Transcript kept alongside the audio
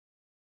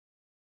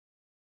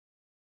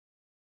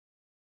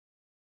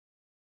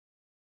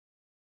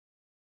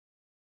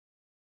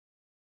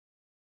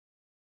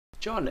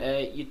John,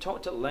 you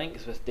talked at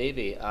length with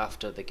Davey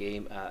after the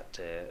game at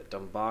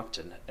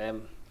Dumbarton.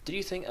 Did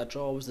you think a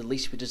draw was the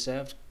least we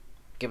deserved,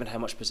 given how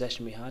much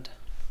possession we had?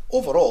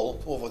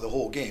 Overall, over the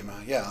whole game,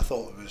 yeah, I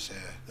thought it was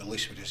the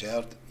least we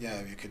deserved.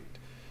 Yeah, you could,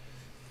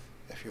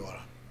 if you were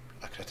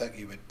a critic,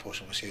 you would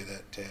possibly say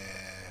that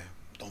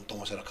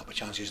Thomas had a couple of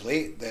chances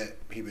late that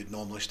he would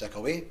normally stick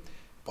away,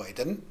 but he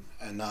didn't,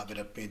 and that would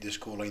have made the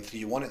scoreline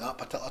 3-1 at that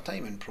particular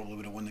time, and probably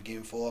would have won the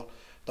game for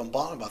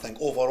Dumbarton. But I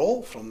think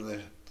overall, from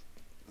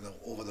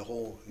over the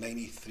whole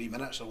 93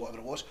 minutes or whatever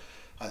it was,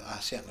 I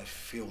certainly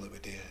feel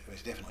that it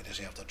was definitely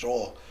deserved a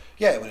draw.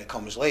 Yeah, when it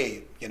comes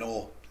late,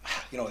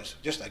 it's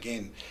just,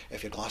 again,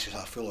 if your glass is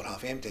half full or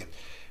half empty.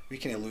 We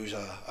kind of lose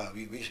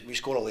we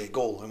score a late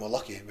goal and we're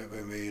lucky, but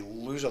when we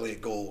lose a late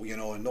goal,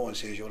 and no one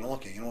says you're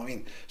unlucky, you know what I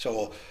mean?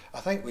 So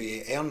I think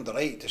we earned the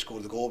right to score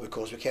the goal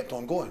because we kept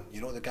on going.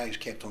 The guys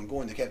kept on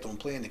going, they kept on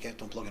playing, they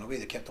kept on plugging away,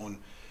 they kept on,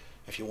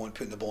 if you want,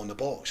 putting the ball in the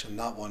box, and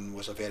that one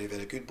was a very,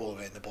 very good ball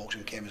right in the box,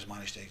 and Kem has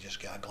managed to just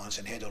get a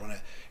glancing header on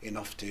it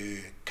enough to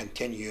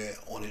continue it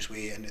on his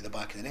way into the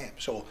back of the net.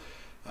 So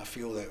I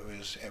feel that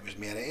it was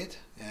merited.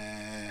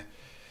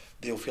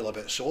 They'll feel a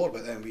bit sore,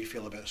 but then we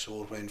feel a bit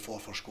sore when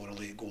Forfar score a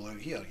late goal out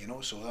here,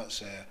 so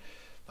that's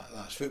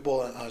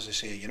football, as I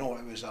say, it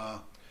was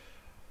a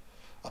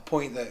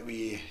point that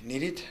we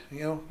needed,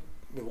 we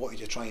wanted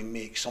to try and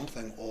make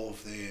something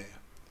of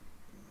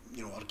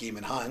our game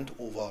in hand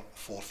over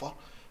Forfar.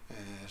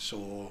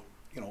 So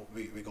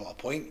we got a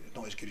point,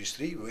 not as good as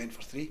 3, we went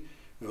for 3,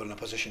 we were in a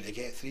position to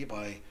get 3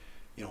 by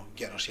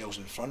getting ourselves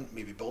in front,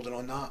 maybe building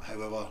on that.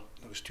 However,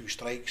 there was 2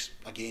 strikes.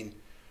 Again,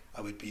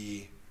 I would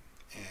be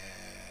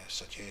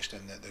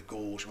suggesting that the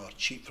goals were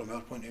cheap from our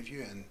point of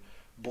view, and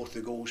both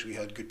the goals we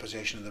had good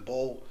possession of the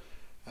ball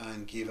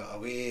and gave it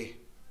away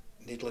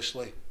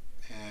needlessly.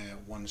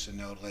 Once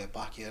in our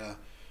back area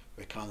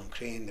with Callum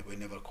Crane, that we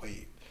never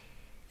quite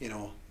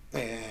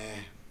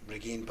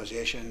regained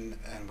possession,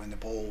 and when the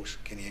ball's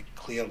kind of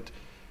cleared,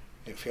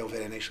 it fell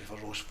very nicely for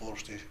Ross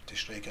Force to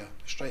strike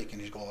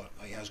and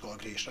he has got a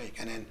great strike.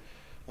 And then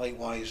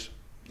likewise,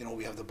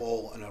 we have the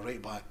ball in a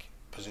right back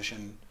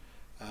position,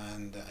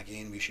 and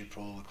again we should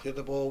probably clear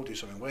the ball, do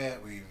something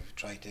wet. We've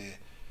tried to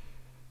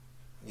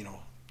I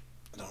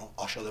don't know,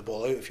 usher the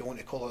ball out, if you want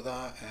to call it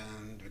that,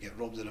 and we get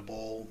robbed of the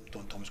ball.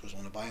 Don Thomas goes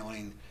on the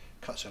byline,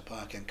 cuts it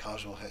back, and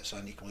Caswell hits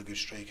an equally good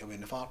strike away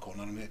in the far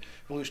corner, and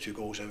we lose 2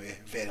 goals out of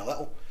very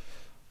little.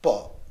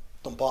 But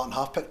Dumbarton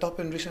have picked up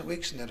in recent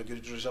weeks, and they had a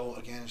good result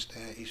against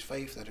East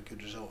Fife, they had a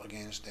good result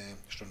against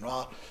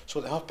Stranraer,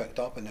 so they have picked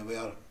up, and they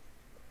were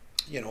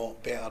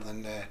better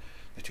than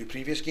the 2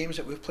 previous games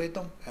that we've played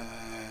them.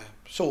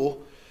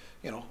 So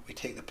we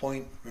take the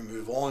point, we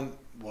move on,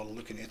 we're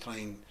looking to try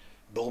and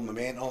build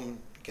momentum,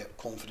 get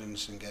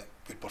confidence and get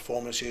good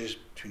performances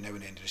between now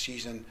and the end of the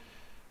season,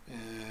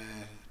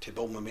 to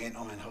build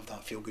momentum and have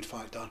that feel-good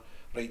factor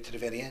right to the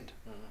very end.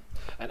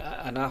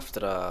 And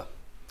after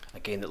a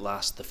game that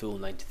lasts the full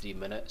 93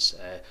 minutes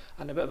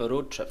and a bit of a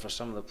road trip for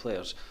some of the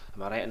players,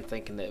 am I right in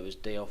thinking that it was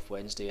day off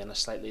Wednesday and a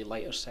slightly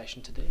lighter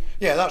session today?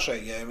 Yeah, that's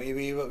right. Yeah,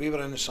 we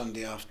were in the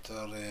Sunday after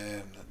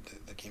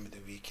the game at the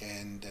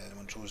weekend, the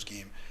Montrose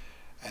game,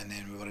 and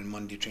then we were in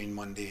Monday, trained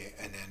Monday,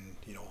 and then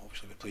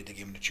obviously we played the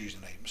game on the Tuesday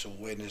night. So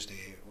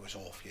Wednesday was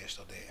off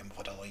yesterday, and we've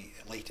had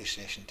a lightest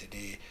session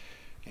today.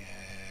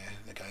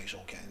 The guys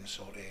all getting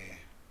sort of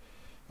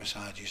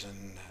massages,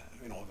 and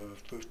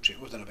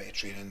we've done a bit of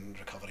training,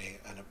 recovery,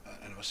 and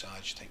a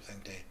massage type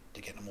thing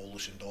to get them all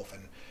loosened off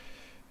and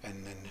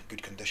in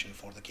good condition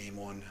for the game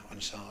on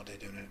Saturday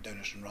down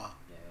at Stranraer.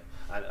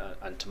 Yeah.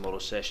 And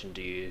tomorrow's session,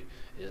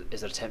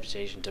 is there a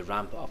temptation to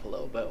ramp it up a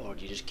little bit, or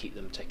do you just keep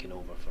them ticking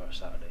over for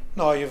Saturday?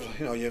 No,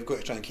 you've got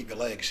to try and keep your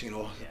legs.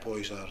 The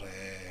boys are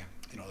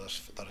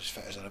they're as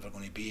fit as they're ever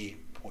going to be.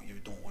 What you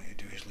don't want to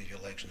do is leave your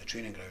legs on the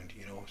training ground.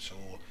 So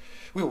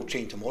we will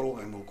train tomorrow,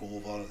 and we'll go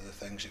over the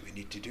things that we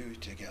need to do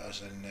to get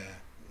us in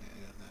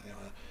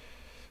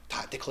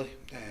tactically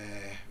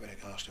when it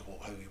comes to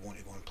how we want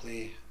to go and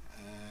play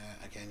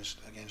against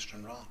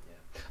Stranraer.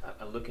 Yeah.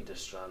 And looking to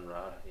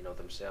Stranraer,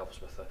 themselves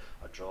with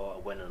a draw, a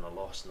win and a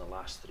loss in the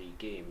last 3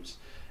 games,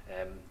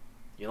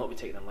 you'll not be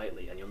taking them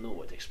lightly, and you'll know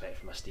what to expect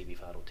from a Stevie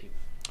Farrell team.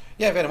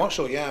 Yeah, very much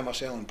so. Yeah,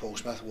 myself and Paul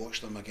Smith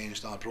watched them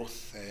against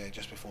Arbroath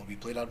just before we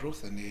played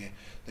Arbroath, and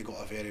they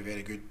got a very,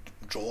 very good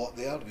draw up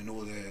there. We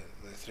know the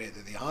threat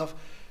that they have,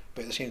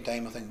 but at the same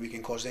time I think we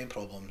can cause them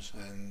problems,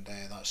 and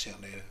that's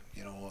certainly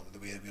the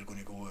way that we're going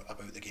to go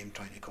about the game,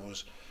 trying to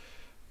cause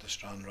the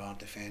Stranraer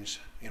defence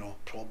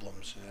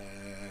problems.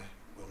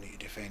 We'll need to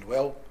defend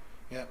well.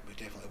 Yeah, we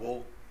definitely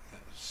will.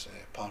 It's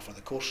par for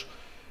the course.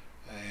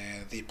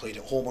 They played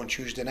at home on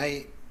Tuesday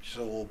night,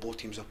 so both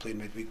teams have played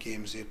midweek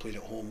games. They played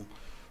at home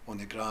on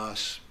the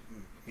grass.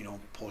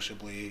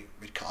 Possibly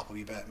we'd cut up a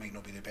wee bit, might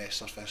not be the best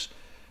surface.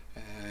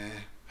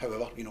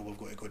 However, we've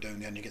got to go down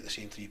there and you get the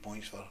same 3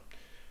 points for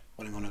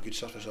winning on a good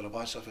surface or a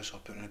bad surface, or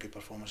putting in a good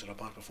performance or a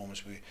bad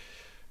performance.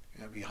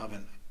 We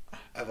haven't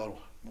ever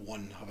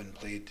won having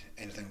played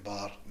anything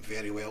bar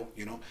very well,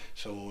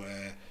 so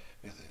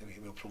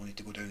we'll probably need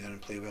to go down there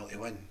and play well to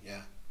win.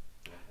 Yeah.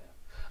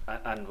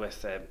 And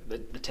with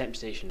the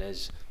temptation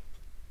is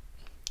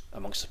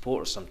amongst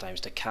supporters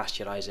sometimes to cast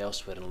your eyes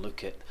elsewhere and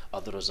look at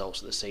other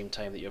results at the same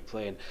time that you're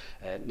playing.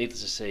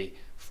 Needless to say,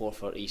 4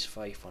 for East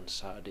Fife on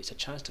Saturday. It's a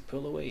chance to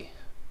pull away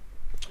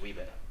a wee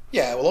bit.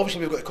 Yeah, well,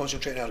 obviously we've got to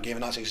concentrate on our game,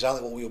 and that's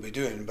exactly what we'll be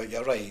doing. But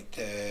you're right,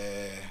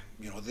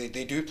 you know, they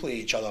do play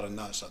each other, and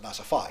that's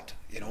a fact.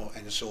 You know,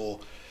 and so,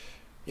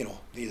 you know,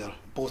 they either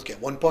both get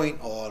 1 point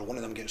or one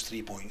of them gets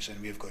 3 points, and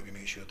we've got to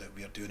make sure that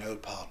we are doing our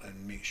part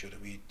and make sure that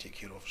we take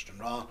care of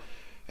Stranraer,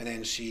 and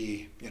then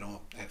see, you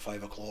know, at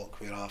 5 o'clock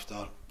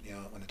whereafter, you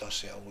know, when the dust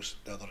settles,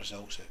 the other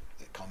results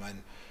that come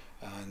in,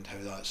 and how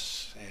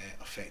that's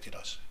affected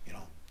us. You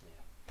know.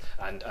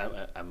 Yeah.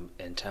 And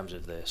in terms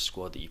of the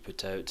squad that you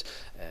put out.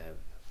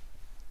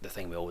 The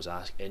thing we always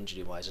ask,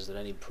 injury-wise, is there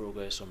any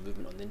progress or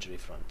movement on the injury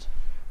front?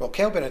 Well,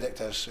 Kel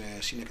Benedict is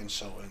senior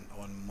consultant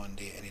on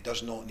Monday, and he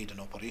does not need an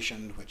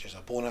operation, which is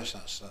a bonus.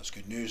 That's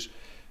good news.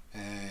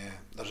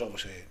 There's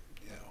obviously,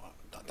 you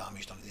know,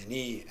 damage done to the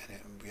knee,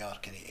 and we are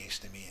kind of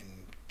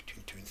estimating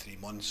between 2 and 3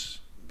 months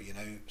being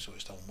out, so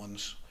it's still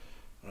months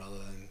rather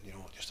than, you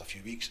know, just a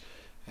few weeks.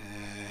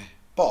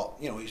 But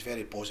you know, he's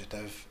very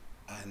positive,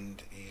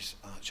 and he's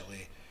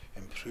actually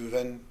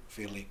improving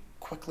fairly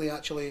quickly.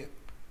 Actually,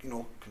 you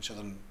know,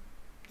 considering,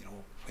 you know,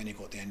 when he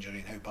got the injury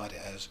and how bad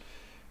it is,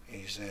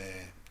 he's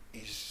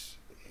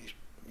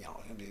you know,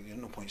 there's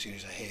no point saying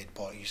he's ahead,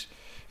 but he's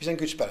in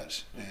good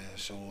spirits.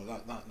 So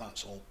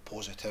that's all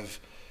positive.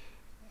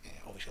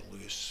 Obviously,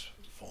 Lewis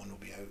Vaughan will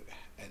be out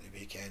at the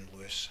weekend.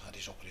 Lewis had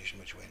his operation,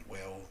 which went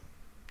well.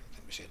 I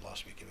think we said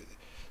last week about the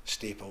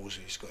staples.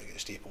 He's got to get the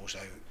staples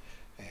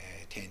out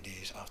 10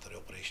 days after the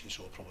operation.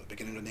 So probably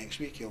beginning of next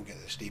week he'll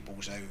get the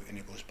staples out, and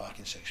he goes back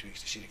in 6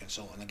 weeks to see the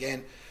consultant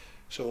again.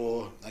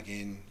 So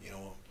again, you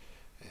know,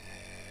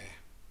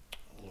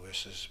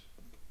 Lewis has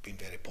been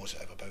very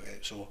positive about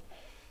it. So,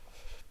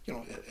 you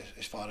know,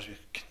 as far as we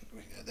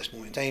at this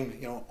moment in time,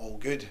 you know, all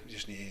good. We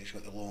just need, he's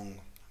got the long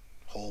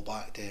haul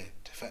back to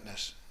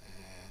fitness.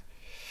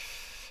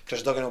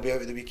 Chris Duggan will be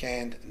out at the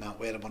weekend, and Matt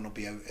Werburn will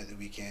be out at the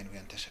weekend. We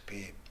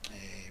anticipate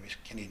with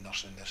Kenny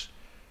nursing this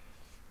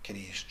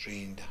Kenny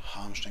strained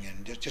hamstring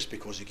in, just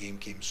because the game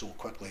came so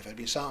quickly. If it had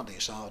been Saturday,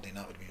 and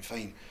that would have been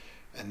fine.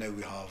 And now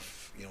we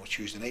have, you know,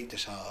 Tuesday night to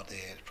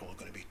Saturday. It's probably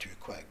going to be too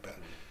quick, but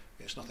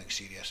it's nothing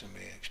serious, and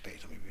we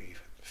expect him to be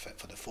fit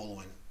for the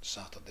following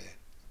Saturday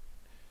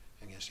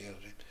against the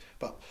Airdrie.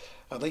 But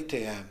I'd like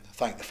to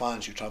thank the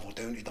fans who travelled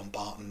down to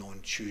Dumbarton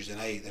on Tuesday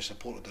night. They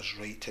supported us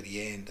right to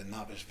the end, and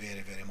that was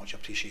very, very much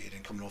appreciated.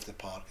 And coming off the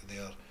park,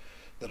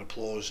 their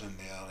applause and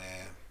their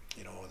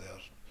you know,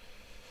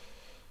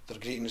 their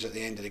greetings at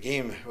the end of the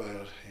game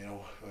were, you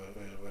know,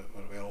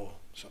 were well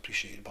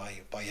appreciated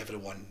by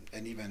everyone.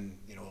 And even,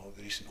 you know,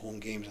 the recent home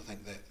games, I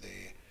think that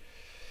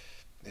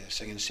the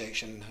singing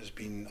section has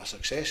been a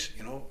success.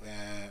 You know,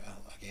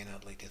 again,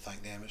 I'd like to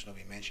thank them. It's not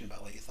been mentioned, but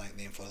I'd like to thank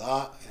them for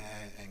that,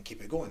 and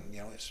keep it going.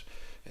 You know, it's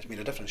made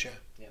a difference. Yeah.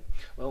 Yeah.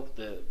 Well,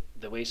 the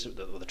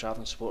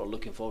travelling supporter are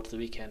looking forward to the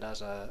weekend,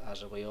 as are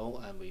we all,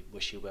 and we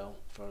wish you well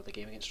for the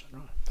game against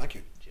Stranraer. Thank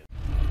you.